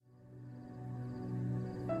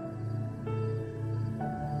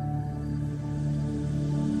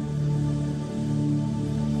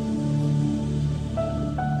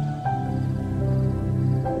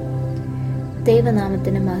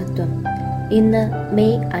ദൈവനാമത്തിന് മഹത്വം. ഇന്ന്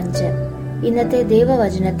മെയ് 5. ഇന്നത്തെ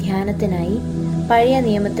ദൈവവചന ധ്യാനത്തിനായി പഴയ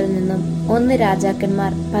നിയമത്തിൽ നിന്നും 1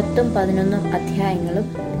 രാജാക്കന്മാർ 10-11 അധ്യായങ്ങളും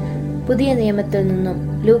പുതിയ നിയമത്തിൽ നിന്നും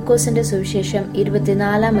ലൂക്കോസിന്റെ സുവിശേഷം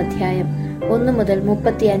 24 അധ്യായം 1 മുതൽ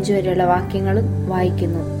 35 വരെയുള്ള വാക്യങ്ങളും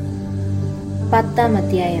വായിക്കുന്നു. 10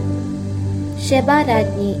 അധ്യായം. ശെബ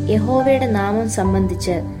രാജ്ഞി യഹോവയുടെ നാമം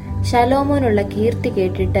സംബന്ധിച്ച് ശലോമോനുള്ള കീർത്തി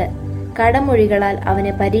കേട്ടിട്ട് കടമൊഴികളാൽ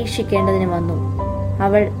അവനെ പരീക്ഷിക്കേണ്ടതിന് വന്നു.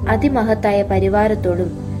 അവൾ അതിമഹത്തായ പരിവാരത്തോടും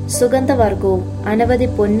സുഗന്ധവർഗവും അനവധി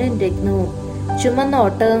പൊന്നും രത്നവും ചുമന്ന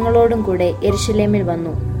ഒട്ടകങ്ങളോടും കൂടെ യെരുശലേമിൽ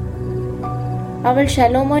വന്നു. അവൾ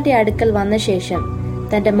ശലോമോന്റെ അടുക്കൽ വന്ന ശേഷം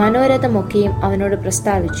തന്റെ മനോരഥമൊക്കെയും അവനോട്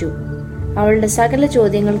പ്രസ്താവിച്ചു. അവളുടെ സകല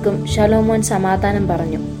ചോദ്യങ്ങൾക്കും ശലോമോൻ സമാധാനം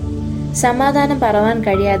പറഞ്ഞു. സമാധാനം പറവാൻ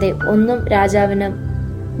കഴിയാതെ ഒന്നും രാജാവിന്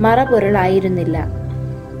മറപൊരുളായിരുന്നില്ല.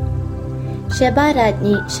 ശെബ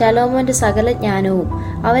രാജ്ഞി ശലോമോന്റെ സകല ജ്ഞാനവും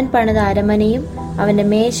അവൻ പണിത അരമനയും അവന്റെ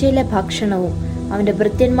മേശയിലെ ഭക്ഷണവും അവന്റെ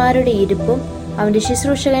ഭൃത്യന്മാരുടെ ഇരിപ്പും അവന്റെ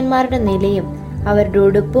ശുശ്രൂഷകന്മാരുടെ നിലയും അവരുടെ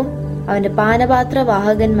ഉടുപ്പും അവന്റെ പാനപാത്ര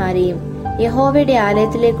വാഹകന്മാരെയും യഹോവയുടെ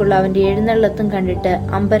ആലയത്തിലേക്കുള്ള അവന്റെ എഴുന്നള്ളത്തും കണ്ടിട്ട്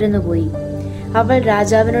അമ്പരന്നുപോയി. അവൾ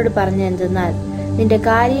രാജാവിനോട് പറഞ്ഞെന്തെന്നാൽ, നിന്റെ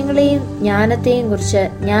കാര്യങ്ങളെയും ജ്ഞാനത്തെയും കുറിച്ച്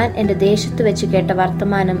ഞാൻ എന്റെ ദേശത്ത് വെച്ച് കേട്ട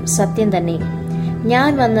വർത്തമാനം സത്യം തന്നെ.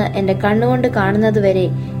 ഞാൻ വന്ന് എന്റെ കണ്ണുകൊണ്ട് കാണുന്നതുവരെ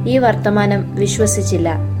ഈ വർത്തമാനം വിശ്വസിച്ചില്ല.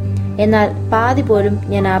 എന്നാൽ പാതി പോലും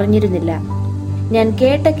ഞാൻ അറിഞ്ഞിരുന്നില്ല. ഞാൻ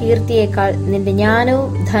കേട്ട കീർത്തിയേക്കാൾ നിന്റെ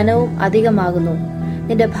ജ്ഞാനവും ധനവും അധികമാകുന്നു.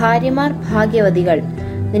 നിന്റെ ഭാര്യമാർ ഭാഗ്യവതികൾ.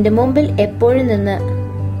 നിന്റെ മുമ്പിൽ എപ്പോഴും നിന്ന്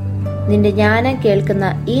നിന്റെ ജ്ഞാനം കേൾക്കുന്ന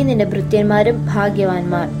ഈ നിന്റെ ഭൃത്യന്മാരും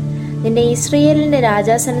ഭാഗ്യവാന്മാർ. നിന്റെ ഇസ്രയേലിന്റെ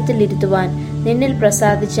രാജാസനത്തിൽ ഇരുത്തുവാൻ നിന്നിൽ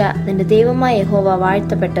പ്രസാദിച്ച നിന്റെ ദൈവമായ യഹോവ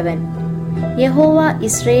വാഴ്ത്തപ്പെട്ടവൻ. യഹോവ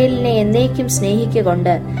ഇസ്രയേലിനെ എന്നേക്കും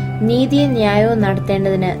സ്നേഹിക്കൊണ്ട് നീതിയും ന്യായവും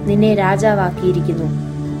നടത്തേണ്ടതിന് നിന്നെ രാജാവാക്കിയിരിക്കുന്നു.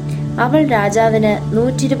 അവൾ രാജാവിന്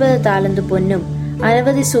 120 താലന്ത് പൊന്നും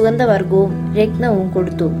അനവധി സുഗന്ധവർഗവും രത്നവും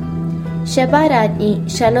കൊടുത്തു. ശെബ രാജ്ഞി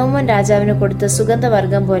ശലോമോൻ രാജാവിന് കൊടുത്ത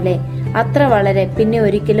സുഗന്ധവർഗം പോലെ അത്ര വളരെ പിന്നെ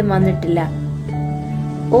ഒരിക്കലും വന്നിട്ടില്ല.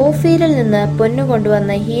 ഓഫീരിൽ നിന്ന് പൊന്നു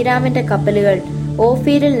കൊണ്ടുവന്ന ഹീരാമിന്റെ കപ്പലുകൾ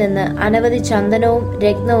ഓഫീരിൽ നിന്ന് അനവധി ചന്ദനവും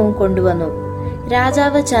രത്നവും കൊണ്ടുവന്നു.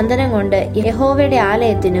 രാജാവ് ചന്ദനം കൊണ്ട് യഹോവയുടെ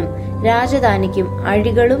ആലയത്തിനും രാജധാനിക്കും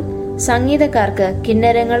അഴികളും സംഗീതക്കാർക്ക്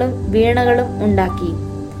കിന്നരങ്ങളും വീണകളും ഉണ്ടാക്കി.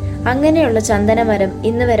 അങ്ങനെയുള്ള ചന്ദനമരം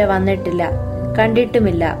ഇന്ന് വരെ വന്നിട്ടില്ല,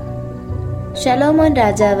 കണ്ടിട്ടുമില്ല. ശലോമോൻ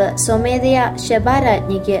രാജാവ് സ്വമേധയാ ശെബ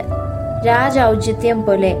രാജ്ഞിക്ക് രാജൗചിത്യം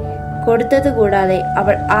പോലെ കൊടുത്തത് കൂടാതെ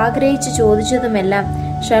അവൾ ആഗ്രഹിച്ചു ചോദിച്ചതുമെല്ലാം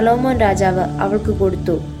ശലോമോൻ രാജാവ് അവൾക്ക്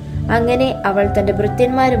കൊടുത്തു. അങ്ങനെ അവൾ തന്റെ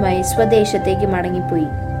ഭൃത്യന്മാരുമായി സ്വദേശത്തേക്ക് മടങ്ങിപ്പോയി.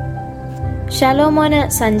 ശലോമോന്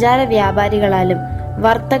സഞ്ചാര വ്യാപാരികളാലും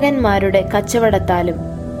വർത്തകന്മാരുടെ കച്ചവടത്താലും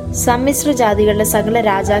സമ്മിശ്ര ജാതികളുടെ സകല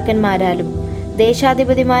രാജാക്കന്മാരാലും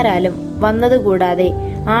ദേശാധിപതിമാരാലും വന്നതുകൂടാതെ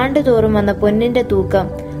ആണ്ടുതോറും വന്ന പൊന്നിന്റെ തൂക്കം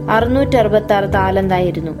 666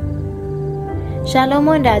 താലന്തായിരുന്നു.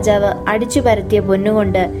 ശലോമോൻ രാജാവ് അടിച്ചു പരത്തിയ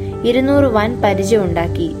പൊന്നുകൊണ്ട് 200 വൻ പരിച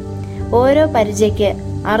ഉണ്ടാക്കി. ഓരോ പരിചയ്ക്ക്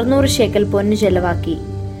 600 ശേക്കൽ പൊന്നു ചെലവാക്കി.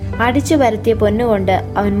 അടിച്ചു പരത്തിയ പൊന്നുകൊണ്ട്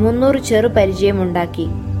അവൻ 300 ചെറു പരിചയം ഉണ്ടാക്കി.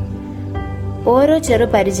 ഓരോ ചെറു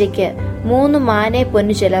പരിചയ്ക്ക് 3 മാനെ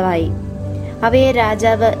പൊന്നു ചെലവായി. അവയെ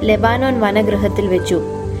രാജാവ് ലെബാനോൻ വനഗൃഹത്തിൽ വെച്ചു.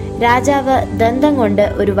 രാജാവ് ദന്തം കൊണ്ട്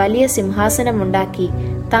ഒരു വലിയ സിംഹാസനം ഉണ്ടാക്കി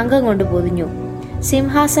തങ്കം കൊണ്ട് പൊതിഞ്ഞു.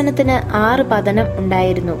 സിംഹാസനത്തിന് 6 പതനം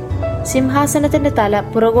ഉണ്ടായിരുന്നു. സിംഹാസനത്തിന്റെ തല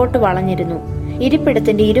പുറകോട്ട് വളഞ്ഞിരുന്നു.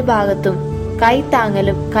 ഇരിപ്പിടത്തിന്റെ ഇരുഭാഗത്തും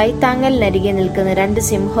കൈത്താങ്ങലും കൈത്താങ്ങലിനരികെ നിൽക്കുന്ന 2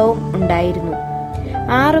 സിംഹവും ഉണ്ടായിരുന്നു.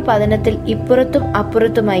 6 പതനത്തിൽ ഇപ്പുറത്തും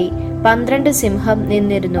അപ്പുറത്തുമായി 12 സിംഹം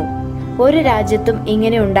നിന്നിരുന്നു. ഒരു രാജ്യത്തും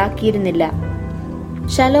ഇങ്ങനെ ഉണ്ടാക്കിയിരുന്നില്ല.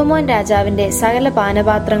 ശലോമോൻ രാജാവിന്റെ സകല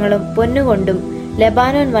പാനപാത്രങ്ങളും പൊന്നുകൊണ്ടും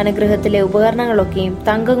ലെബാനോൻ വനഗൃഹത്തിലെ ഉപകരണങ്ങളൊക്കെയും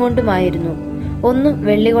തങ്കം കൊണ്ടുമായിരുന്നു, ഒന്നും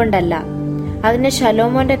വെള്ളികൊണ്ടല്ല. അതിന്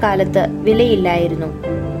ശലോമോന്റെ കാലത്ത് വിലയില്ലായിരുന്നു.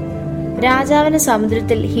 രാജാവിന്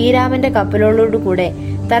സമുദ്രത്തിൽ ഹീരാമിന്റെ കപ്പലുകളോടുകൂടെ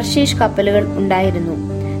തർശീഷ് കപ്പലുകൾ ഉണ്ടായിരുന്നു.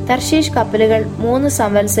 തർശീഷ് കപ്പലുകൾ 3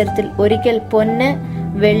 സംവത്സരത്തിൽ ഒരിക്കൽ പൊന്ന്,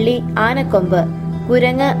 വെള്ളി, ആനക്കൊമ്പ്,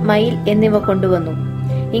 കുരങ്ങ്, മയിൽ എന്നിവ കൊണ്ടുവന്നു.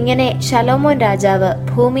 ഇങ്ങനെ ശലോമോൻ രാജാവ്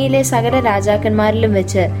ഭൂമിയിലെ സകല രാജാക്കന്മാരിലും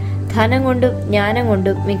വെച്ച് ധനം കൊണ്ടും ജ്ഞാനം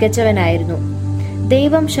കൊണ്ടും മികച്ചവനായിരുന്നു.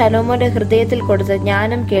 ദൈവം ശലോമോന്റെ ഹൃദയത്തിൽ കൊടുത്ത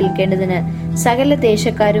ജ്ഞാനം കേൾക്കേണ്ടതിന് സകല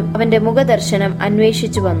ദേശക്കാരും അവന്റെ മുഖദർശനം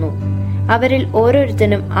അന്വേഷിച്ചു വന്നു. അവരിൽ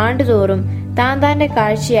ഓരോരുത്തനും ആണ്ടുതോറും താന്താന്റെ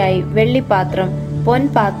കാഴ്ചയായി വെള്ളിപ്പാത്രം,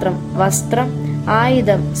 പൊൻപാത്രം, വസ്ത്രം,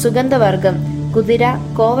 ആയുധം, സുഗന്ധവർഗം, കുതിര,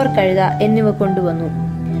 കോവർ കഴുത എന്നിവ കൊണ്ടുവന്നു.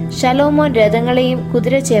 ശലോമോൻ രഥങ്ങളെയും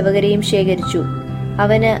കുതിരച്ചേവകരെയും ശേഖരിച്ചു.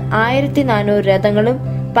 അവന് 1400 രഥങ്ങളും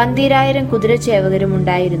 12000 കുതിരച്ചേവകരും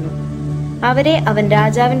ഉണ്ടായിരുന്നു. അവരെ അവൻ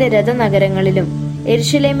രാജാവിന്റെ രഥനഗരങ്ങളിലും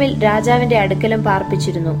യെരുശലേമിൽ രാജാവിന്റെ അടുക്കലും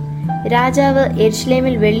പാർപ്പിച്ചിരുന്നു. രാജാവ്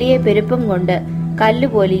യെരുശലേമിൽ വെള്ളിയെ പെരുപ്പം കൊണ്ട്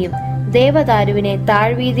കല്ലുപോലെയും ദേവദാരുവിനെ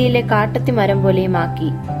താഴ്വീതിയിലെ കാട്ടത്തിമരം പോലെയും ആക്കി.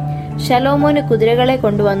 ശലോമോന് കുതിരകളെ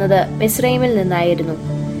കൊണ്ടുവന്നത് മിസ്രൈമിൽ നിന്നായിരുന്നു.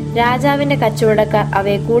 രാജാവിന്റെ കച്ചവടക്കാർ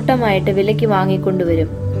അവയെ കൂട്ടമായിട്ട് വിലയ്ക്ക് വാങ്ങിക്കൊണ്ടുവരും.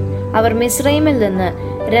 അവർ മിസ്രൈമിൽ നിന്ന്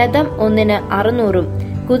രഥം ഒന്നിന് 600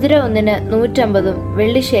 കുതിര ഒന്നിന് 150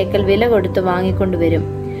 വെള്ളിശേക്കൽ വില കൊടുത്ത് വാങ്ങിക്കൊണ്ടുവരും.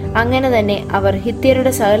 അങ്ങനെ തന്നെ അവർ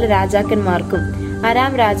ഹിത്യരുടെ സകല രാജാക്കന്മാർക്കും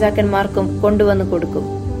അരാം രാജാക്കന്മാർക്കും കൊണ്ടുവന്നു കൊടുക്കും.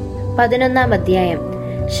 11-ാം അധ്യായം.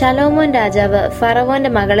 ശലോമോൻ രാജാവ് ഫറവോന്റെ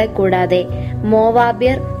മകളെ കൂടാതെ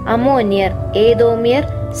മോവാബ്യർ, അമ്മോന്യർ, ഏദോമ്യർ,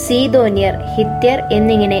 സീദോന്യർ, ഹിത്യർ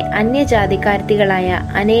എന്നിങ്ങനെ അന്യജാതിക്കാർത്തികളായ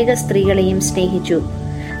അനേക സ്ത്രീകളെയും സ്നേഹിച്ചു.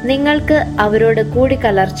 നിങ്ങൾക്ക് അവരോട്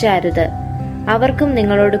കൂടിക്കലർച്ചയരുത്, അവർക്കും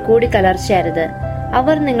നിങ്ങളോട് കൂടിക്കലർച്ചയരുത്.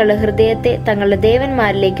 അവർ നിങ്ങളുടെ ഹൃദയത്തെ തങ്ങളുടെ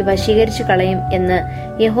ദേവന്മാരിലേക്ക് വശീകരിച്ചു കളയും എന്ന്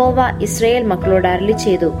യഹോവ ഇസ്രായേൽ മക്കളോട് അരുളി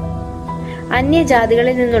ചെയ്തു.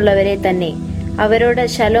 അന്യജാതികളിൽ നിന്നുള്ളവരെ തന്നെ അവരോട്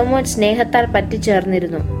ശലോമോൻ സ്നേഹത്താൽ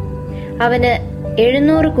പറ്റിച്ചേർന്നിരുന്നു. അവന്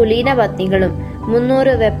 700 കുലീന പത്നികളും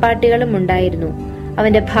 300 വെപ്പാട്ടികളും ഉണ്ടായിരുന്നു.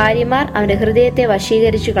 അവന്റെ ഭാര്യമാർ അവന്റെ ഹൃദയത്തെ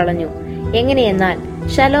വശീകരിച്ചു കളഞ്ഞു. എങ്ങനെയെന്നാൽ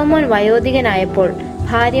ശലോമോൻ വയോധികനായപ്പോൾ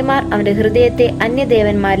ഭാര്യമാർ അവന്റെ ഹൃദയത്തെ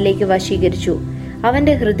അന്യദേവന്മാരിലേക്ക് വശീകരിച്ചു.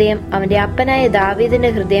 അവന്റെ ഹൃദയം അവന്റെ അപ്പനായ ദാവീദിന്റെ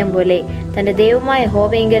ഹൃദയം പോലെ തന്റെ ദൈവമായ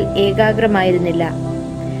യഹോവയെങ്കിൽ ഏകാഗ്രമായിരുന്നില്ല.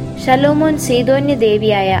 ശലോമോൻ സീദോന്യ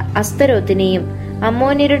ദേവിയായ അസ്തരോത്തിനെയും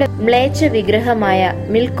അമ്മോന്യരുടെ മ്ലേച്ഛ വിഗ്രഹമായ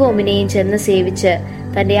മിൽക്കോമിനെയും ചെന്ന് സേവിച്ച്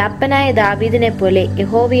തന്റെ അപ്പനായ ദാവീദിനെ പോലെ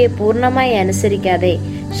യഹോവയെ പൂർണ്ണമായി അനുസരിക്കാതെ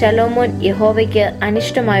ശലോമോൻ യഹോവയ്ക്ക്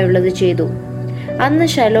അനിഷ്ടമായുള്ളത് ചെയ്തു. അന്ന്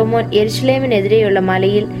ശലോമോൻ യെരുശലേമിനെതിരെയുള്ള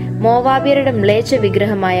മലയിൽ മോവാബ്യരുടെ മ്ലേച്ഛ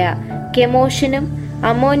വിഗ്രഹമായ കെമോഷിനും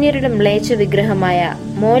അമ്മോന്യരുടെ മ്ലേച്ഛ വിഗ്രഹമായ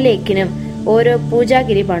മോലേക്കിനും ഓരോ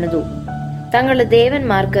പൂജാഗിരി പണിതു. തങ്ങളുടെ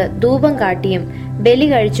ദേവന്മാർക്ക് ധൂപം കാട്ടിയും ബലി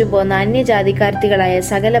കഴിച്ചു പോന്ന അന്യജാതിക്കാർത്തികളായ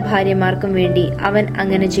സകല ഭാര്യമാർക്കും വേണ്ടി അവൻ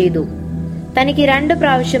അങ്ങനെ ചെയ്തു. തനിക്ക് 2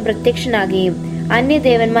 പ്രാവശ്യം പ്രത്യക്ഷനാകുകയും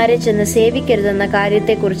അന്യദേവന്മാരെ ചെന്ന് സേവിക്കരുതെന്ന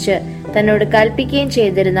കാര്യത്തെക്കുറിച്ച് തന്നോട് കൽപ്പിക്കുകയും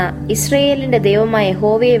ചെയ്തിരുന്ന ഇസ്രയേലിന്റെ ദൈവമായ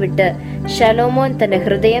യഹോവയെ വിട്ട് ശലോമോൻ തന്റെ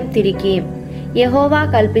ഹൃദയം തിരിക്കുകയും യഹോവ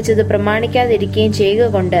കൽപ്പിച്ചത് പ്രമാണിക്കാതിരിക്കുകയും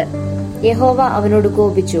ചെയ്യുക കൊണ്ട് യഹോവ അവനോട്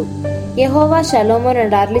കോപിച്ചു. യഹോവ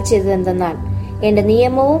ശലോമോനോട് അരുളി ചെയ്തതെന്തെന്നാൽ, എന്റെ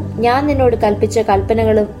നിയമവും ഞാൻ നിന്നോട് കൽപ്പിച്ച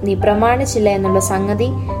കൽപ്പനകളും നീ പ്രമാണിച്ചില്ല എന്നുള്ള സംഗതി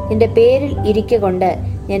നിന്റെ പേരിൽ ഇരിക്കൊണ്ട്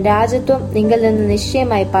ഞാൻ രാജത്വം നിങ്കിൽ നിന്ന്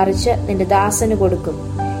നിശ്ചയമായി പറിച്ച് നിന്റെ ദാസന് കൊടുക്കും.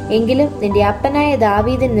 എങ്കിലും നിന്റെ അപ്പനായ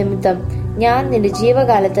ദാവീദിൻ നിമിത്തം ഞാൻ നിന്റെ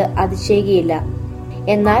ജീവകാലത്ത് അത് ചെയ്യുകയില്ല.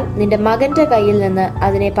 എന്നാൽ നിന്റെ മകന്റെ കയ്യിൽ നിന്ന്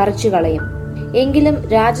അതിനെ പറിച്ചു കളയും. എങ്കിലും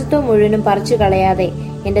രാജത്വം മുഴുവനും പറിച്ചു കളയാതെ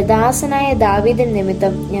എന്റെ ദാസനായ ദാവീദിൻ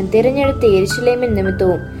നിമിത്തം ഞാൻ തിരഞ്ഞെടുത്ത യെരുശലേമിൻ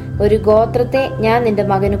നിമിത്തവും ഒരു ഗോത്രത്തെ ഞാൻ നിന്റെ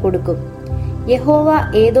മകന് കൊടുക്കും. യഹോവ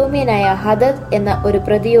ഏദോമ്യനായ ഹദദ് എന്ന ഒരു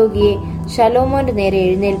പ്രതിയോഗിയെ ശലോമോന്റെ നേരെ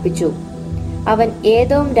എഴുന്നേൽപ്പിച്ചു. അവൻ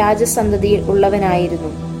ഏദോം രാജസന്തതിയിൽ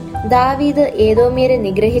ഉള്ളവനായിരുന്നു. ദാവീദ് ഏദോമ്യരെ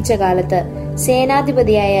നിഗ്രഹിച്ച കാലത്ത്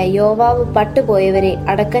സേനാധിപതിയായ യോവാബ് പട്ടുപോയവരെ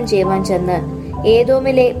അടക്കം ചെയ്യുവാൻ ചെന്ന്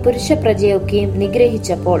ഏദോമിലെ പുരുഷപ്രജയൊക്കെയും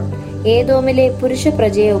നിഗ്രഹിച്ചപ്പോൾ ഏദോമിലെ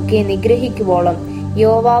പുരുഷപ്രജയൊക്കെയും നിഗ്രഹിക്കുവോളം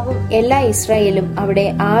യോവാബും എല്ലാ ഇസ്രായേലും അവിടെ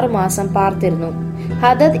 6 മാസം പാർത്തിരുന്നു.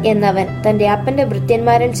 ഹദദ് എന്നവൻ തന്റെ അപ്പന്റെ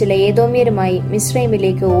ഭൃത്യന്മാരിൽ ചില ഏദോമ്യരുമായി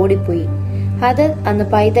മിസ്രൈമിലേക്ക് ഓടിപ്പോയി. ഹദദ് അന്ന്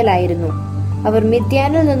പൈതലായിരുന്നു. അവർ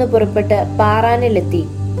മിദ്യാനിൽ നിന്ന് പുറപ്പെട്ട് പാറാനിലെത്തി.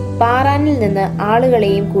 പാറാനിൽ നിന്ന്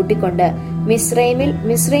ആളുകളെയും കൂട്ടിക്കൊണ്ട്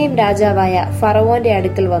മിസ്രൈം രാജാവായ ഫറവോന്റെ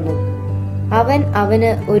അടുക്കൽ വന്നു. അവൻ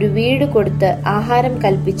അവന് ഒരു വീട് കൊടുത്ത് ആഹാരം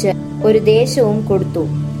കൽപ്പിച്ച് ഒരു ദേശവും കൊടുത്തു.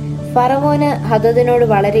 ഫറവോന് ഹദദിനോട്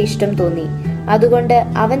വളരെ ഇഷ്ടം തോന്നി. അതുകൊണ്ട്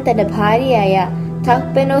അവൻ തന്റെ ഭാര്യയായ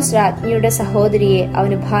തഹ്പെനോസ് രാജ്ഞിയുടെ സഹോദരിയെ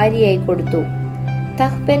അവന് ഭാര്യയായി കൊടുത്തു.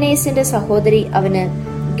 തഹ്പെനേസിന്റെ സഹോദരി അവന്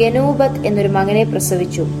ഗനൂബത്ത് എന്നൊരു മകനെ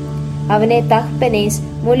പ്രസവിച്ചു. അവനെ തഹ്പെനേസ്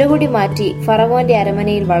മുലകുടി മാറ്റി ഫറവോന്റെ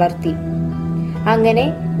അരമനയിൽ വളർത്തി. അങ്ങനെ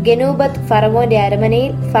ഗനൂബത്ത് ഫറവോന്റെ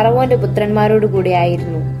അരമനയിൽ ഫറവോന്റെ പുത്രന്മാരോടുകൂടി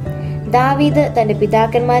ആയിരുന്നു. ദാവീദ് തന്റെ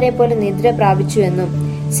പിതാക്കന്മാരെ പോലെ നിദ്ര പ്രാപിച്ചു എന്നും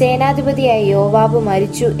സേനാധിപതിയായ യോവാബ്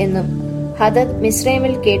മരിച്ചു എന്നും ഹദദ്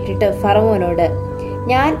മിസ്രൈമിൽ കേട്ടിട്ട് ഫറവോനോട്,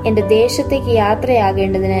 ഞാൻ എന്റെ ദേശത്തേക്ക്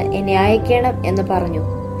യാത്രയാകേണ്ടതിന് എന്നെ അയക്കണം എന്ന് പറഞ്ഞു.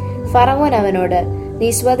 ഫറവോൻ അവനോട്, നീ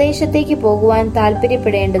സ്വദേശത്തേക്ക് പോകുവാൻ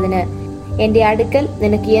താല്പര്യപ്പെടേണ്ടതിന് എന്റെ അടുക്കൽ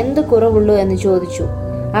നിനക്ക് എന്ത് കുറവുള്ളൂ എന്ന് ചോദിച്ചു.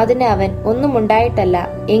 അതിന് അവൻ, ഒന്നും ഉണ്ടായിട്ടല്ല,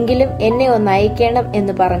 എങ്കിലും എന്നെ ഒന്ന് അയക്കണം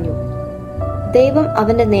എന്ന് പറഞ്ഞു. ദൈവം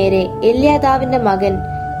അവന്റെ നേരെ എല്യാദാവിന്റെ മകൻ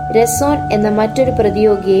രസോൻ എന്ന മറ്റൊരു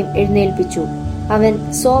പ്രതിയോഗിയെയും എഴുന്നേൽപ്പിച്ചു. അവൻ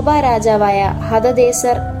സോബ രാജാവായ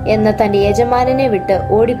ഹദദേസർ എന്ന തന്റെ യജമാനനെ വിട്ട്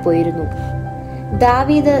ഓടിപ്പോയിരുന്നു.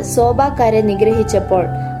 ദാവീദ് സോബാക്കാരെ നിഗ്രഹിച്ചപ്പോൾ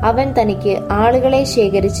അവൻ തനിക്ക് ആളുകളെ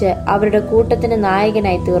ശേഖരിച്ച് അവരുടെ കൂട്ടത്തിന്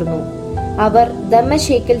നായകനായി തീർന്നു. അവർ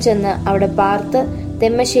ദമ്മശേക്കിൽ ചെന്ന് അവിടെ പാർത്ത്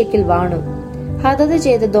ദമ്മശേക്കിൽ വാണു. ഹദദ്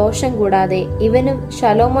ചെയ്ത ദോഷം കൂടാതെ ഇവനും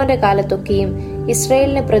ശലോമോന്റെ കാലത്തൊക്കെയും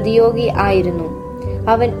ഇസ്രായേലിന് പ്രതിയോഗി ആയിരുന്നു.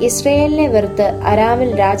 അവൻ ഇസ്രയേലിനെ വെറുത്ത് അരാമിൽ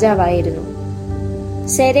രാജാവായിരുന്നു.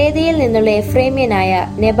 സെരേദയിൽ നിന്നുള്ള എഫ്രേമ്യനായ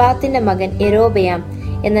നെബാത്തിന്റെ മകൻ യൊരോബെയാം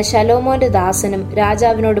എന്ന ശലോമോന്റെ ദാസനും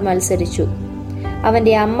രാജാവിനോട് മത്സരിച്ചു.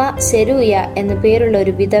 അവന്റെ അമ്മ സെരൂയ എന്നു പേരുള്ള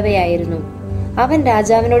ഒരു വിധവയായിരുന്നു. അവൻ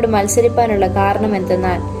രാജാവിനോട് മത്സരിപ്പാനുള്ള കാരണം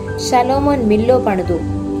എന്തെന്നാൽ, ശലോമോൻ മില്ലോ പണിതു,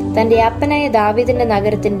 തന്റെ അപ്പനായ ദാവീദിന്റെ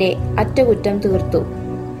നഗരത്തിന്റെ അറ്റകുറ്റം തീർത്തു.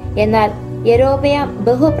 എന്നാൽ യൊരോബെയാം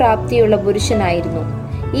ബഹുപ്രാപ്തിയുള്ള പുരുഷനായിരുന്നു.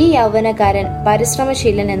 ഈ യൗവനക്കാരൻ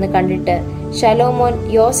പരിശ്രമശീലൻ എന്ന് കണ്ടിട്ട് ശലോമോൻ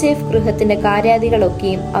യോസേഫ് ഗൃഹത്തിന്റെ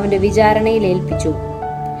കാര്യാദികളൊക്കെയും അവന്റെ വിചാരണയിൽ ഏൽപ്പിച്ചു.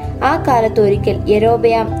 ആ കാലത്ത് ഒരിക്കൽ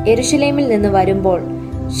യൊരോബെയാം യെരൂശലേമിൽ നിന്ന് വരുമ്പോൾ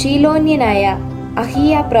ശീലോന്യനായ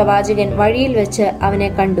അഹിയ പ്രവാചകൻ വഴിയിൽ വെച്ച് അവനെ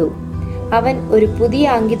കണ്ടു. അവൻ ഒരു പുതിയ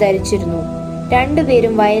അങ്കി ധരിച്ചിരുന്നു.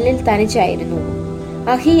 രണ്ടുപേരും വയലിൽ തനിച്ചായിരുന്നു.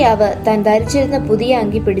 അഹിയാവ് താൻ ധരിച്ചിരുന്ന പുതിയ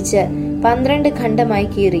അങ്കി പിടിച്ച് 12 ഖണ്ഡമായി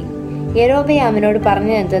കീറി. യൊരോബെയാമിനോട്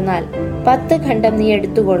പറഞ്ഞതെന്തെന്നാൽ, 10 ഖണ്ഡം നീ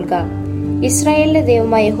എടുത്തുകൊള്ളുക. ഇസ്രായേലിന്റെ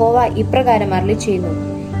ദൈവമായ യഹോവ ഇപ്രകാരം അരുളിച്ചെയ്യുന്നു,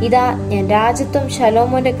 ഇതാ ഞാൻ രാജത്വം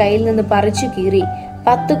ശലോമോന്റെ കയ്യിൽ നിന്ന് പറിച്ചു കീറി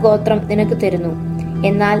 10 ഗോത്രം നിനക്ക് തരുന്നു.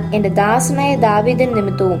 എന്നാൽ എന്റെ ദാസനായ ദാവീദിൻ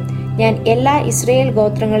നിമിത്തവും ഞാൻ എല്ലാ ഇസ്രായേൽ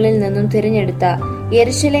ഗോത്രങ്ങളിൽ നിന്നും തിരഞ്ഞെടുത്ത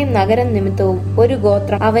യെരൂശലേം നഗരം നിമിത്തവും ഒരു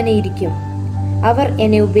ഗോത്രം അവന് ഇരിക്കും. അവർ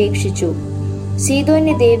എന്നെ ഉപേക്ഷിച്ചു.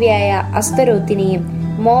 സീദോന്യ ദേവിയായ അസ്തരോത്തിനെയും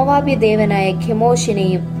മോവാബ്യ ദേവനായ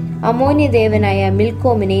ഖെമോഷിനെയും അമോന്യ ദേവനായ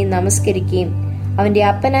മിൽക്കോമിനെയും നമസ്കരിക്കുകയും അവന്റെ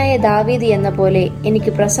അപ്പനായ ദാവീദ് എന്ന പോലെ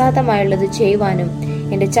എനിക്ക് പ്രസാദമായുള്ളത് ചെയ്യുവാനും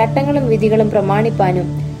എന്റെ ചട്ടങ്ങളും വിധികളും പ്രമാണിപ്പാനും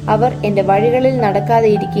അവർ എന്റെ വഴികളിൽ നടക്കാതെ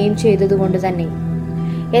ഇരിക്കുകയും ചെയ്തതുകൊണ്ട് തന്നെ.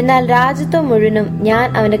 എന്നാൽ രാജ്യത്വം മുഴുവനും ഞാൻ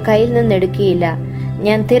അവന്റെ കയ്യിൽ നിന്ന് എടുക്കുകയില്ല.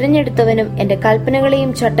 ഞാൻ തിരഞ്ഞെടുത്തവനും എന്റെ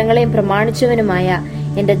കൽപ്പനകളെയും ചട്ടങ്ങളെയും പ്രമാണിച്ചവനുമായ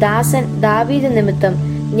എന്റെ ദാസൻ ദാവീദ് നിമിത്തം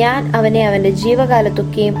ഞാൻ അവനെ അവന്റെ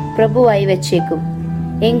ജീവകാലത്തൊക്കെയും പ്രഭുവായി വെച്ചേക്കും.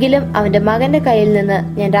 എങ്കിലും അവന്റെ മകന്റെ കയ്യിൽ നിന്ന്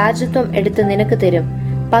ഞാൻ രാജ്യത്വം എടുത്ത് നിനക്ക് തരും,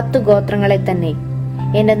 10 ഗോത്രങ്ങളെ തന്നെ.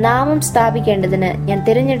 എന്റെ നാമം സ്ഥാപിക്കേണ്ടതിന് ഞാൻ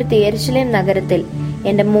തിരഞ്ഞെടുത്ത യെരൂശലേം നഗരത്തിൽ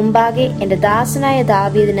എന്റെ മുമ്പാകെ എന്റെ ദാസനായ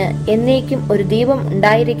ദാവീദിന് എന്നേക്കും ഒരു ദീപം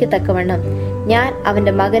ഉണ്ടായിരിക്കത്തക്കവണ്ണം ഞാൻ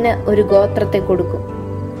അവന്റെ മകന് ഒരു ഗോത്രത്തെ കൊടുക്കും.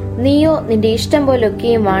 നീയോ നിന്റെ ഇഷ്ടം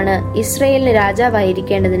പോലൊക്കെയുമാണ് ഇസ്രായേലിന്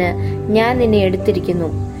രാജാവായിരിക്കേണ്ടതിന് ഞാൻ നിന്നെ എടുത്തിരിക്കുന്നു.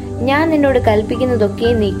 ഞാൻ നിന്നോട്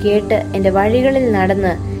കൽപ്പിക്കുന്നതൊക്കെയും നീ കേട്ട് എന്റെ വഴികളിൽ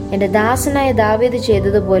നടന്ന് എന്റെ ദാസനായ ദാവീദ്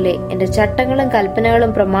ചെയ്തതുപോലെ എന്റെ ചട്ടങ്ങളും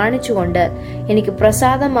കൽപ്പനകളും പ്രമാണിച്ചുകൊണ്ട് എനിക്ക്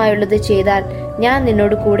പ്രസാദമായുള്ളത് ചെയ്താൽ ഞാൻ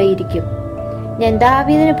നിന്നോട് കൂടെയിരിക്കും. ഞാൻ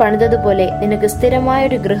ദാവീദിന് പണിതതുപോലെ നിനക്ക്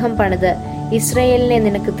സ്ഥിരമായൊരു ഗൃഹം പണിത് ഇസ്രായേലിനെ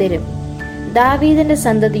നിനക്ക് തരും. ദാവീദിന്റെ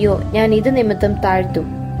സന്തതിയോ ഞാൻ ഇത് നിമിത്തം താഴ്ത്തും.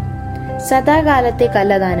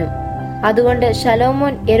 സദാകാലത്തേക്കല്ലതാനും. അതുകൊണ്ട്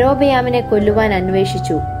ശലോമോൻ യൊരോബെയാമിനെ കൊല്ലുവാൻ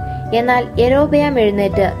അന്വേഷിച്ചു. എന്നാൽ യൊരോബെയാം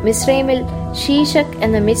എഴുന്നേറ്റ് മിസ്രൈമിൽ ശീശക്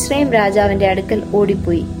എന്ന മിസ്രൈം രാജാവിന്റെ അടുക്കൽ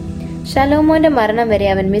ഓടിപ്പോയി. ശലോമോന്റെ മരണം വരെ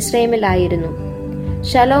അവൻ മിസ്രൈമിൽ ആയിരുന്നു.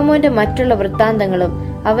 ശലോമോന്റെ മറ്റുള്ള വൃത്താന്തങ്ങളും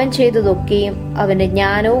അവൻ ചെയ്തതൊക്കെയും അവന്റെ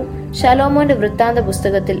ജ്ഞാനവും ശലോമോന്റെ വൃത്താന്ത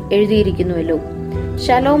പുസ്തകത്തിൽ എഴുതിയിരിക്കുന്നുവല്ലോ.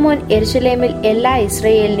 ശലോമോൻ യെരൂശലേമിൽ എല്ലാ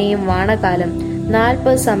ഇസ്രായേലിനെയും വാണകാലം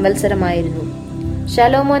 40 സംവത്സരമായിരുന്നു.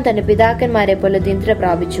 ശലോമോൻ തന്റെ പിതാക്കന്മാരെ പോലെ നിദ്ര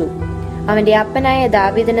പ്രാപിച്ചു. അവന്റെ അപ്പനായ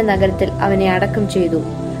ദാവീദിന്റെ നഗരത്തിൽ അവനെ അടക്കം ചെയ്തു.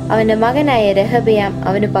 അവന്റെ മകനായ രഹബെയാം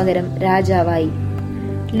അവനു പകരം രാജാവായി.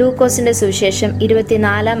 ലൂക്കോസിന്റെ സുവിശേഷം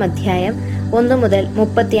 24-ാം അധ്യായം 1 മുതൽ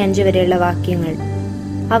 35 വരെയുള്ള വാക്യങ്ങൾ.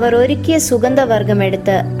 അവർ ഒരുക്കിയ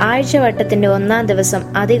സുഗന്ധവർഗമെടുത്ത് ആഴ്ചവട്ടത്തിന്റെ 1-ാം ദിവസം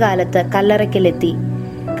അതികാലത്ത് കല്ലറയ്ക്കലെത്തി.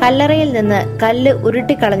 കല്ലറയിൽ നിന്ന് കല്ല്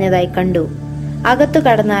ഉരുട്ടിക്കളഞ്ഞതായി കണ്ടു. അകത്തു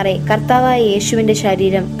കടന്നാറെ കർത്താവായ യേശുവിന്റെ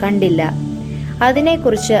ശരീരം കണ്ടില്ല.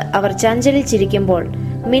 അതിനെക്കുറിച്ച് അവർ ചഞ്ചലിച്ചിരിക്കുമ്പോൾ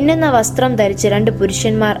മിന്നുന്ന വസ്ത്രം ധരിച്ച് 2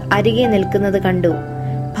 പുരുഷന്മാർ അരികെ നിൽക്കുന്നത് കണ്ടു.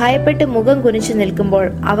 ഭയപ്പെട്ട് മുഖം കുനിച്ചു നിൽക്കുമ്പോൾ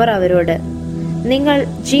അവർ അവരോട്, നിങ്ങൾ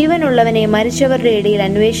ജീവനുള്ളവനെ മരിച്ചവരുടെ ഇടയിൽ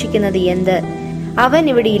അന്വേഷിക്കുന്നത് എന്ത്? അവൻ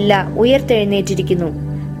ഇവിടെ ഇല്ല, ഉയർത്തെഴുന്നേറ്റിരിക്കുന്നു.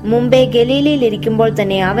 മുമ്പേ ഗലീലയിൽ ഇരിക്കുമ്പോൾ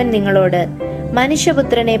തന്നെ അവൻ നിങ്ങളോട്,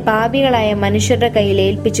 മനുഷ്യപുത്രനെ പാപികളായ മനുഷ്യരുടെ കയ്യിൽ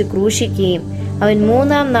ഏൽപ്പിച്ച് ക്രൂശിക്കുകയും അവൻ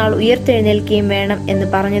 3-ാം നാൾ ഉയർത്തെഴുന്നേൽക്കുകയും വേണം എന്ന്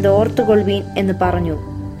പറഞ്ഞത് ഓർത്തുകൊള്ളുവീൻ എന്ന് പറഞ്ഞു.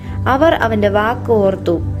 അവർ അവന്റെ വാക്ക്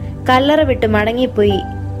ഓർത്തു. കല്ലറ വിട്ട് മടങ്ങിപ്പോയി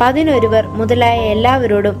 11 മുതലായ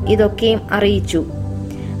എല്ലാവരോടും ഇതൊക്കെയും അറിയിച്ചു.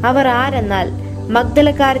 അവർ ആരെന്നാൽ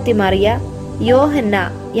മഗ്ദലക്കാരത്തി മറിയ, യോഹന്ന,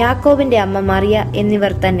 യാക്കോബിന്റെ അമ്മ മറിയ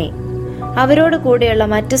എന്നിവർ തന്നെ. അവരോട് കൂടെയുള്ള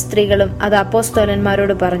മറ്റു സ്ത്രീകളും അത്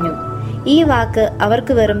അപ്പോസ്തലന്മാരോട് പറഞ്ഞു. ഈ വാക്ക്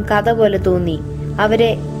അവർക്ക് വെറും കഥ പോലെ തോന്നി.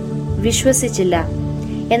 അവരെ വിശ്വസിച്ചില്ല.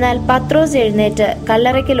 എന്നാൽ പത്രോസ് എഴുന്നേറ്റ്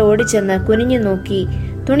കല്ലറയ്ക്കൽ ഓടിച്ചെന്ന് കുനിഞ്ഞു നോക്കി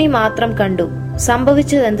തുണി മാത്രം കണ്ടു.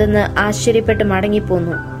 സംഭവിച്ചതെന്തെന്ന് ആശ്ചര്യപ്പെട്ട്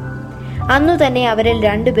മടങ്ങിപ്പോന്നു. അന്നു തന്നെ അവരിൽ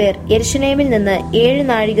 2 പേർ യെരൂശലേമിൽ നിന്ന് 7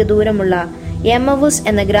 നാഴിക ദൂരമുള്ള എമ്മവുസ്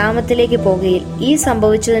എന്ന ഗ്രാമത്തിലേക്ക് പോകുകയിൽ ഈ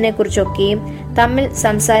സംഭവിച്ചതിനെ കുറിച്ചൊക്കെയും തമ്മിൽ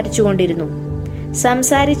സംസാരിച്ചു കൊണ്ടിരുന്നു.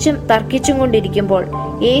 സംസാരിച്ചും തർക്കിച്ചും കൊണ്ടിരിക്കുമ്പോൾ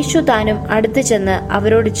യേശു താനും അടുത്തു ചെന്ന്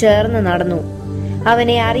അവരോട് ചേർന്ന് നടന്നു.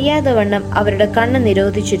 അവനെ അറിയാതെ വണ്ണം അവരുടെ കണ്ണ്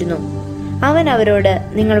നിരോധിച്ചിരുന്നു. അവൻ അവരോട്,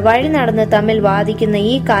 നിങ്ങൾ വഴി നടന്ന് തമ്മിൽ വാദിക്കുന്ന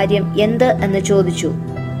ഈ കാര്യം എന്ത് എന്ന് ചോദിച്ചു.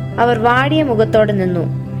 അവർ വാടിയ മുഖത്തോടെ നിന്നു.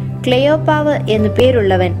 ക്ലെയോപ്പാവ് എന്നു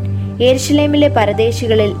പേരുള്ളവൻ, യെരുശലേമിലെ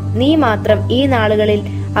പരദേശികളിൽ നീ മാത്രം ഈ നാളുകളിൽ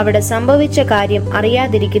അവിടെ സംഭവിച്ച കാര്യം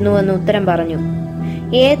അറിയാതിരിക്കുന്നുവെന്ന് ഉത്തരം പറഞ്ഞു.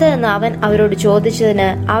 ഏത് എന്ന് അവൻ അവരോട് ചോദിച്ചതിന്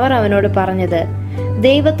അവർ അവനോട് പറഞ്ഞത്,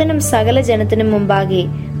 ദൈവത്തിനും സകല ജനത്തിനും മുമ്പാകെ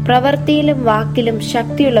പ്രവൃത്തിയിലും വാക്കിലും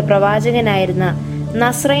ശക്തിയുള്ള പ്രവാചകനായിരുന്ന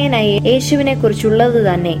നസ്രയനായ യേശുവിനെ കുറിച്ചുള്ളത്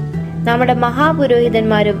തന്നെ. നമ്മുടെ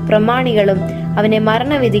മഹാപുരോഹിതന്മാരും പ്രമാണികളും അവനെ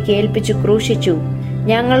മരണവിധിക്ക് ഏൽപ്പിച്ചു ക്രൂശിച്ചു.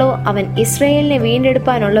 ഞങ്ങളോ അവൻ ഇസ്രായേലിനെ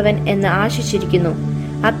വീണ്ടെടുപ്പാനുള്ളവൻ എന്ന് ആശിച്ചിരിക്കുന്നു.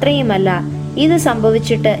 അത്രയുമല്ല, ഇത്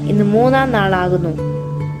സംഭവിച്ചിട്ട് ഇന്ന് 3-ാം നാളാകുന്നു.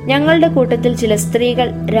 ഞങ്ങളുടെ കൂട്ടത്തിൽ ചില സ്ത്രീകൾ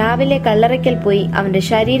രാവിലെ കല്ലറയ്ക്കൽ പോയി അവന്റെ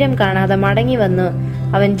ശരീരം കാണാതെ മടങ്ങി വന്ന്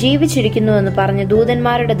അവൻ ജീവിച്ചിരിക്കുന്നുവെന്ന് പറഞ്ഞ്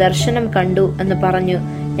ദൂതന്മാരുടെ ദർശനം കണ്ടു എന്ന് പറഞ്ഞു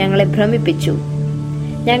ഞങ്ങളെ ഭ്രമിപ്പിച്ചു.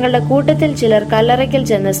 ഞങ്ങളുടെ കൂട്ടത്തിൽ ചിലർ കല്ലറയ്ക്കൽ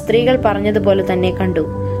ചെന്ന് സ്ത്രീകൾ പറഞ്ഞതുപോലെ തന്നെ കണ്ടു,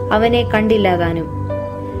 അവനെ കണ്ടില്ലാതാനും.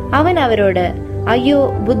 അവൻ അവരോട്, അയ്യോ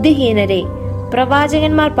ബുദ്ധിഹീനരെ,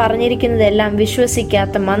 പ്രവാചകന്മാർ പറഞ്ഞിരിക്കുന്നതെല്ലാം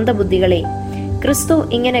വിശ്വസിക്കാത്ത മന്ദബുദ്ധികളെ, ക്രിസ്തു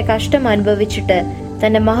ഇങ്ങനെ കഷ്ടം അനുഭവിച്ചിട്ട്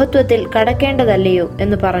തന്റെ മഹത്വത്തിൽ കടക്കേണ്ടതല്ലയോ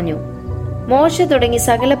എന്ന് പറഞ്ഞു. മോശ തുടങ്ങി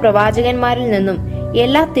സകല പ്രവാചകന്മാരിൽ നിന്നും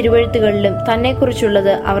എല്ലാ തിരുവെഴുത്തുകളിലും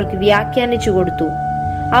തന്നെക്കുറിച്ചുള്ളത് അവർക്ക് വ്യാഖ്യാനിച്ചു കൊടുത്തു.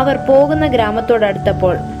 അവർ പോകുന്ന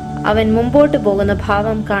ഗ്രാമത്തോടടുത്തപ്പോൾ അവൻ മുമ്പോട്ട് പോകുന്ന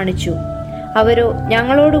ഭാവം കാണിച്ചു. അവരോ,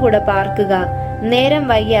 ഞങ്ങളോടുകൂടെ പാർക്കുക, നേരം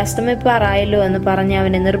വൈകി അസ്തമിപ്പാറായല്ലോ എന്ന് പറഞ്ഞ്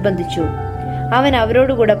അവനെ നിർബന്ധിച്ചു. അവൻ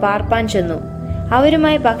അവരോടുകൂടെ പാർപ്പാൻ ചെന്നു.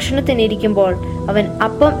 അവരുമായി ഭക്ഷണത്തിനിരിക്കുമ്പോൾ അവൻ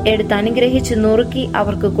അപ്പം എടുത്ത് അനുഗ്രഹിച്ച് നുറുക്കി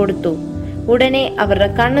അവർക്ക് കൊടുത്തു. ഉടനെ അവരുടെ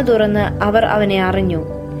കണ്ണു തുറന്ന് അവർ അവനെ അറിഞ്ഞു.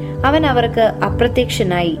 അവൻ അവർക്ക്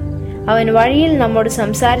അപ്രത്യക്ഷനായി. അവൻ വഴിയിൽ നമ്മോട്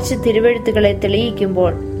സംസാരിച്ച തിരുവെഴുത്തുകളെ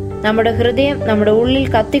തെളിയിക്കുമ്പോൾ നമ്മുടെ ഹൃദയം നമ്മുടെ ഉള്ളിൽ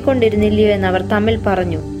കത്തിക്കൊണ്ടിരുന്നില്ലയോ എന്ന് അവർ തമ്മിൽ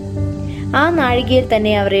പറഞ്ഞു. ആ നാഴികയിൽ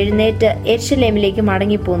തന്നെ അവർ എഴുന്നേറ്റ് യെരുശലേമിലേക്ക്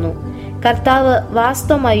മടങ്ങിപ്പോന്നു. കർത്താവ്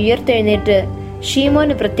വാസ്തവമായി ഉയർത്തെഴുന്നേറ്റ്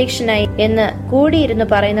ഷീമോന് പ്രത്യക്ഷനായി എന്ന് കൂടിയിരുന്ന്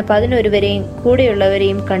പറയുന്ന 11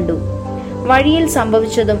 കൂടെയുള്ളവരെയും കണ്ടു. വഴിയിൽ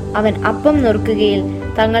സംഭവിച്ചതും അവൻ അപ്പം നുറുക്കുകയിൽ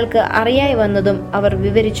തങ്ങൾക്ക് അറിയായി വന്നതും അവർ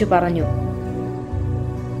വിവരിച്ചു പറഞ്ഞു.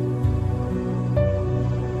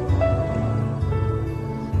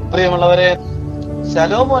 പ്രിയമുള്ളവരെ,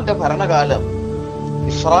 ശലോമോന്റെ ഭരണകാലം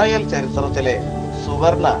ഇസ്രായേൽ ചരിത്രത്തിലെ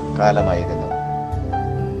സുവർണ കാലമായിരുന്നു.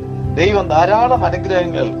 ദൈവം ധാരാളം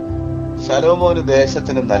അനുഗ്രഹങ്ങൾ ശലോമോന്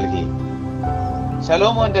ദേശത്തിന് നൽകി.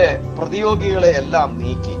 ശലോമോന്റെ പ്രതിയോഗികളെ എല്ലാം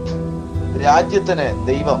നീക്കി രാജ്യത്തിന്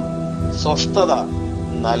ദൈവം സ്വസ്ഥത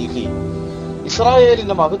നൽകി.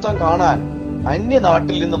 ഇസ്രായേലിന്റെ മഹത്വം കാണാൻ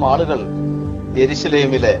അന്യനാട്ടിൽ നിന്നും ആളുകൾ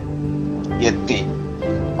യെരുശലേമില് എത്തി.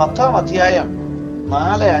 10-ാം അധ്യായം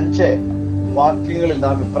 4-5 വാക്യങ്ങളിൽ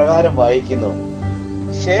നാം ഇപ്രകാരം വായിക്കുന്നു: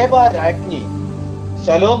 ശേബ രാജ്ഞി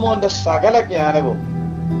ശലോമോന്റെ സകല ജ്ഞാനവും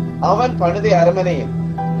അവൻ പണിത അരമനയും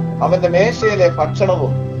അവന്റെ മേശയിലെ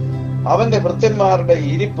ഭക്ഷണവും അവന്റെ ഭൃത്യന്മാരുടെ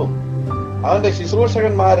ഇരിപ്പും അവന്റെ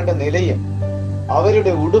ശുശ്രൂഷകന്മാരുടെ നിലയും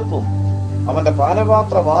അവരുടെ ഉടുപ്പും അവന്റെ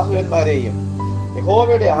പാനപാത്ര വാഹകന്മാരെയും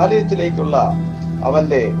യഹോവയുടെ ആലയത്തിലേക്കുള്ള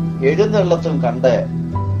അവന്റെ എഴുന്നള്ളത്തും കണ്ട്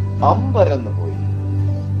അമ്പരന്നു പോയി.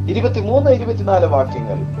 23-24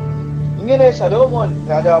 വാക്യങ്ങൾ. ഇങ്ങനെ ശലോമോൻ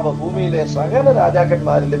രാജാവ് ഭൂമിയിലെ സകല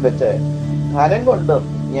രാജാക്കന്മാരിലും വെച്ച് ധനം കൊണ്ടും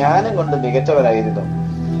ജ്ഞാനം കൊണ്ടും മികച്ചവനായിരുന്നു.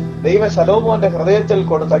 ദൈവ ശലോമോന്റെ ഹൃദയത്തിൽ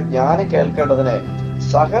കൊടുത്ത ജ്ഞാനം കേൾക്കേണ്ടതിന്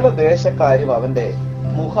സകല ദേശക്കാരും അവന്റെ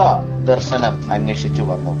മുഖ ദർശനം അന്വേഷിച്ചു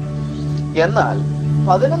വന്നു. എന്നാൽ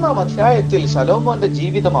 11-ാം അധ്യായത്തിൽ ശലോമോന്റെ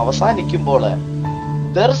ജീവിതം അവസാനിക്കുമ്പോൾ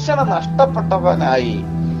ദർശനം നഷ്ടപ്പെട്ടവനായി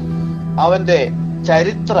അവന്റെ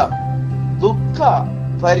ചരിത്രം ദുഃഖ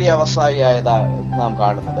പര്യവസായിയായതാണ് നാം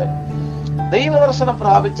കാണുന്നത്. ദൈവദർശനം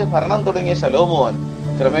പ്രാപിച്ച് ഭരണം തുടങ്ങിയ ശലോമോൻ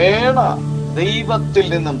ക്രമേണ ദൈവത്തിൽ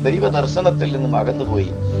നിന്നും ദൈവദർശനത്തിൽ നിന്നും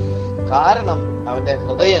അകന്നുപോയി. കാരണം അവന്റെ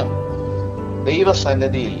ഹൃദയം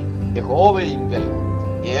ദൈവസന്നിധിയിൽ യഹോവയിങ്കൽ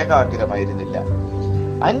ഏകാഗ്രമായിരുന്നില്ല.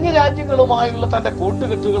 അന്യരാജ്യങ്ങളുമായുള്ള തന്റെ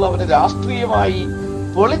കൂട്ടുകെട്ടുകൾ അവന് രാഷ്ട്രീയമായി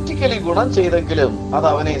പൊളിറ്റിക്കലി ഗുണം ചെയ്തെങ്കിലും അത്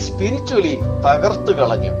അവനെ സ്പിരിച്വലി തകർത്തു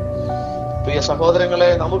കളഞ്ഞു. പ്രിയ സഹോദരങ്ങളെ,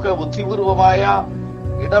 നമുക്ക് ബുദ്ധിപൂർവമായ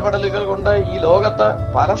ഇടപെടലുകൾ കൊണ്ട് ഈ ലോകത്ത്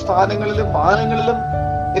പല സ്ഥാനങ്ങളിലും മാനങ്ങളിലും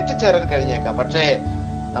എത്തിച്ചേരാൻ കഴിഞ്ഞേക്കാം. പക്ഷേ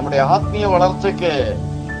നമ്മുടെ ആത്മീയ വളർച്ചയ്ക്ക്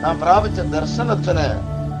നാം പ്രാപിച്ച ദർശനത്തിന്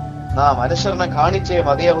നാം അനുസരണം കാണിച്ചേ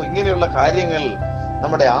മതിയാകും. ഇങ്ങനെയുള്ള കാര്യങ്ങൾ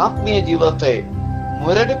നമ്മുടെ ആത്മീയ ജീവിതത്തെ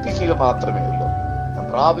മുരടിപ്പിക്കുക മാത്രമേ ഉള്ളൂ. നാം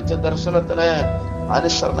പ്രാപിച്ച ദർശനത്തിന്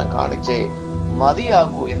അനുസരണം കാണിച്ചേ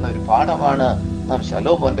മതിയാകൂ എന്നൊരു പാഠമാണ് നാം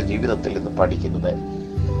ശലോമോന്റെ ജീവിതത്തിൽ നിന്ന് പഠിക്കുന്നത്.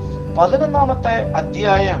 11-ാമത്തെ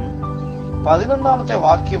അധ്യായം 11-ാമത്തെ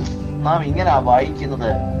വാക്യം നാം ഇങ്ങനെ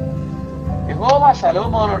വായിക്കുന്നത്: യഹോവ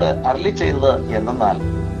ശലോമോനോട് അരുളി ചെയ്തത് എന്തെന്നാൽ,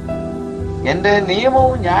 എന്റെ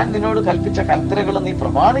നിയമവും ഞാൻ നിന്നോട് കൽപ്പിച്ച കൽപ്പനകളും നീ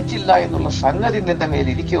പ്രമാണിച്ചില്ല എന്നുള്ള സംഗതി നിന്റെ മേൽ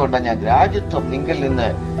ഇരിക്കൊണ്ട് ഞാൻ രാജ്യത്വം നിങ്കിൽ നിന്ന്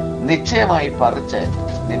നിശ്ചയമായി പറിച്ച്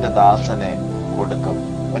നിന്റെ ദാസനെ കൊടുക്കും.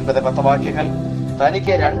 9-10 വാക്യങ്ങൾ.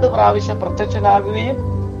 തനിക്ക് 2 പ്രാവശ്യം പ്രത്യക്ഷനാകുകയും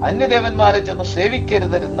അന്യദേവന്മാരെ ചെന്ന്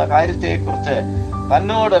സേവിക്കരുതെന്ന കാര്യത്തെക്കുറിച്ച്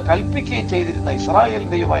തന്നോട് കൽപ്പിക്കുകയും ചെയ്തിരുന്ന ഇസ്രായേൽ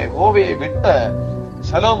ദൈവമായ യഹോവയെ വിട്ട്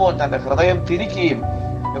ശലോമോൻ തന്റെ ഹൃദയം തിരിക്കുകയും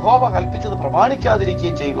യഹോവ കൽപ്പിച്ചത്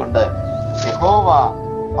പ്രമാണിക്കാതിരിക്കുകയും ചെയ്തുകൊണ്ട് യഹോവ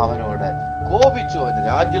അവനോട് കോപിച്ചു, അവന്റെ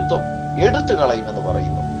രാജ്യത്വം എടുത്തു കളയുമെന്ന്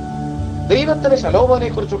പറയുന്നു. ദൈവത്തിന് ശലോമോനെ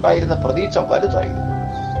കുറിച്ചുണ്ടായിരുന്ന പ്രതീക്ഷ വലുതായിരുന്നു.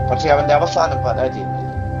 പക്ഷെ അവന്റെ അവസാനം പരാജയമായി.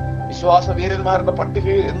 വിശ്വാസ വീരന്മാരുടെ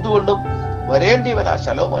പട്ടികയിൽ എന്തുകൊണ്ടും വരേണ്ടിവനാ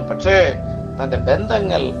ശലോമോൻ. പക്ഷേ തന്റെ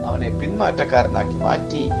ബന്ധങ്ങൾ അവനെ പിന്മാറ്റക്കാരനാക്കി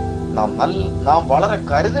മാറ്റി. നാം വളരെ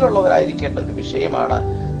കരുതലുള്ളവരായിരിക്കേണ്ട ഒരു വിഷയമാണ്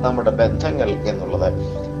നമ്മുടെ ബന്ധങ്ങൾ എന്നുള്ളത്.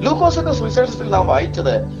 ലൂക്കോസിന്റെ സുവിശേഷത്തിൽ നാം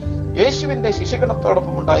വായിച്ചത് യേശുവിന്റെ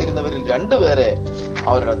ശിഷ്യഗണത്തോടൊപ്പം ഉണ്ടായിരുന്നവരിൽ 2 പേരെ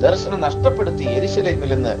അവരുടെ ദർശനം നഷ്ടപ്പെടുത്തി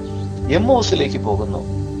യെരുശലേമിൽ നിന്ന് എമ്മൂസിലേക്ക് പോകുന്നു.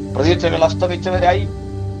 പ്രതീക്ഷകൾ അസ്തമിച്ചവരായി,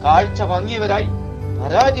 കാഴ്ച മങ്ങിയവരായി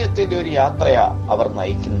പരാജയത്തിന്റെ ഒരു യാത്രയാ അവർ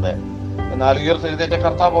നയിക്കുന്നത്. എന്നാൽ ഉയർത്തെഴുന്നേറ്റ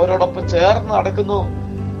കർത്താവ് അവരോടൊപ്പം ചേർന്ന് നടക്കുന്നു.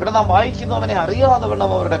 ഇവിടെ നാം വായിക്കുന്നു, അവനെ അറിയാതെ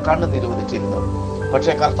വണ്ണം അവരുടെ കണ്ണ് നിരോധിച്ചിരുന്നു.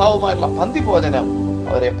 പക്ഷെ കർത്താവുമായുള്ള പന്തിഭോജനം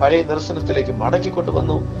അവരെ പഴയ ദർശനത്തിലേക്ക്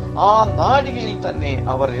മടക്കിക്കൊണ്ടുവന്നു. ആ നാഴികയിൽ തന്നെ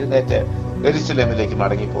അവർ എഴുന്നേറ്റ് യെരുശലേമിലേക്ക്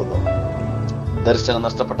മടങ്ങിപ്പോന്നു. ദർശനം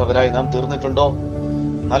നഷ്ടപ്പെട്ടവരായി നാം തീർന്നിട്ടുണ്ടോ?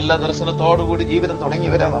 നല്ല ദർശനത്തോടുകൂടി ജീവിതം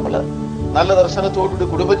തുടങ്ങിയവരാ നമ്മള്. നല്ല ദർശനത്തോടുകൂടി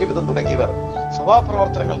കുടുംബജീവിതം തുടങ്ങിയവർ,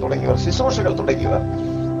 സഭാപ്രവർത്തനങ്ങൾ തുടങ്ങിയവർ, ശുശ്രൂഷകൾ തുടങ്ങിയവർ,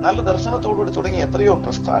 നല്ല ദർശനത്തോടുകൂടി തുടങ്ങിയ എത്രയോ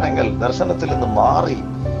പ്രസ്ഥാനങ്ങൾ ദർശനത്തിൽ നിന്ന് മാറി,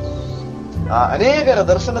 അനേകര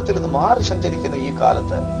ദർശനത്തിൽ നിന്ന് മാറി സഞ്ചരിക്കുന്ന ഈ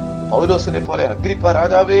കാലത്ത് പൗലോസിനെ പോലെ അഗ്രിപ്പ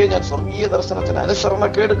രാജാവേ, ഞാൻ സ്വർഗീയ ദർശനത്തിന്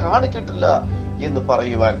അനുസരണക്കേട് കാണിച്ചിട്ടില്ല എന്ന്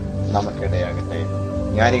പറയുവാൻ നമുക്കിടയാകട്ടെ.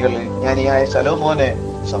 ജ്ഞാനിയായ ശലോമോനെ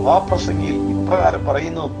സഭാപ്രസംഗിയിൽ ഇപ്രകാരം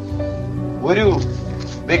പറയുന്നു: ഒരു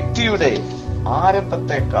വ്യക്തിയുടെ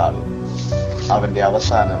ആരംഭത്തെക്കാൾ അവന്റെ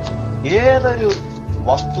അവസാനം, ഏതൊരു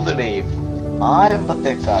വസ്തുതയുടെയും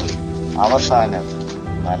ആരംഭത്തെക്കാൾ അവസാനം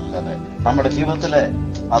നല്ലത്. നമ്മുടെ ജീവിതത്തില്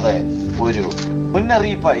അത് ഒരു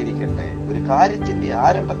മുന്നറിയിപ്പായിരിക്കട്ടെ. ഒരു കാര്യത്തിന്റെ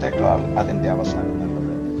ആരംഭത്തെക്കാൾ അതിന്റെ അവസാനം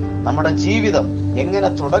നല്ലത്. നമ്മുടെ ജീവിതം എങ്ങനെ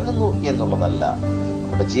തുടങ്ങുന്നു എന്നുള്ളതല്ല,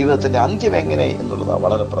 നമ്മുടെ ജീവിതത്തിന്റെ അന്ത്യം എങ്ങനെ എന്നുള്ളതാണ്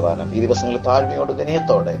വളരെ പ്രധാനം. ഈ ദിവസങ്ങളിൽ താഴ്മയോട്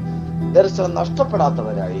വിനയത്തോടെ ദർശനം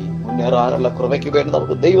നഷ്ടപ്പെടാത്തവരായി മുന്നേറാനുള്ള കൃപയ്ക്ക് വേണ്ടി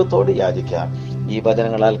നമുക്ക് ദൈവത്തോട് യാചിക്കാം. ഈ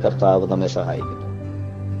വചനങ്ങളാൽ കർത്താവ് നമ്മെ സഹായിക്കും.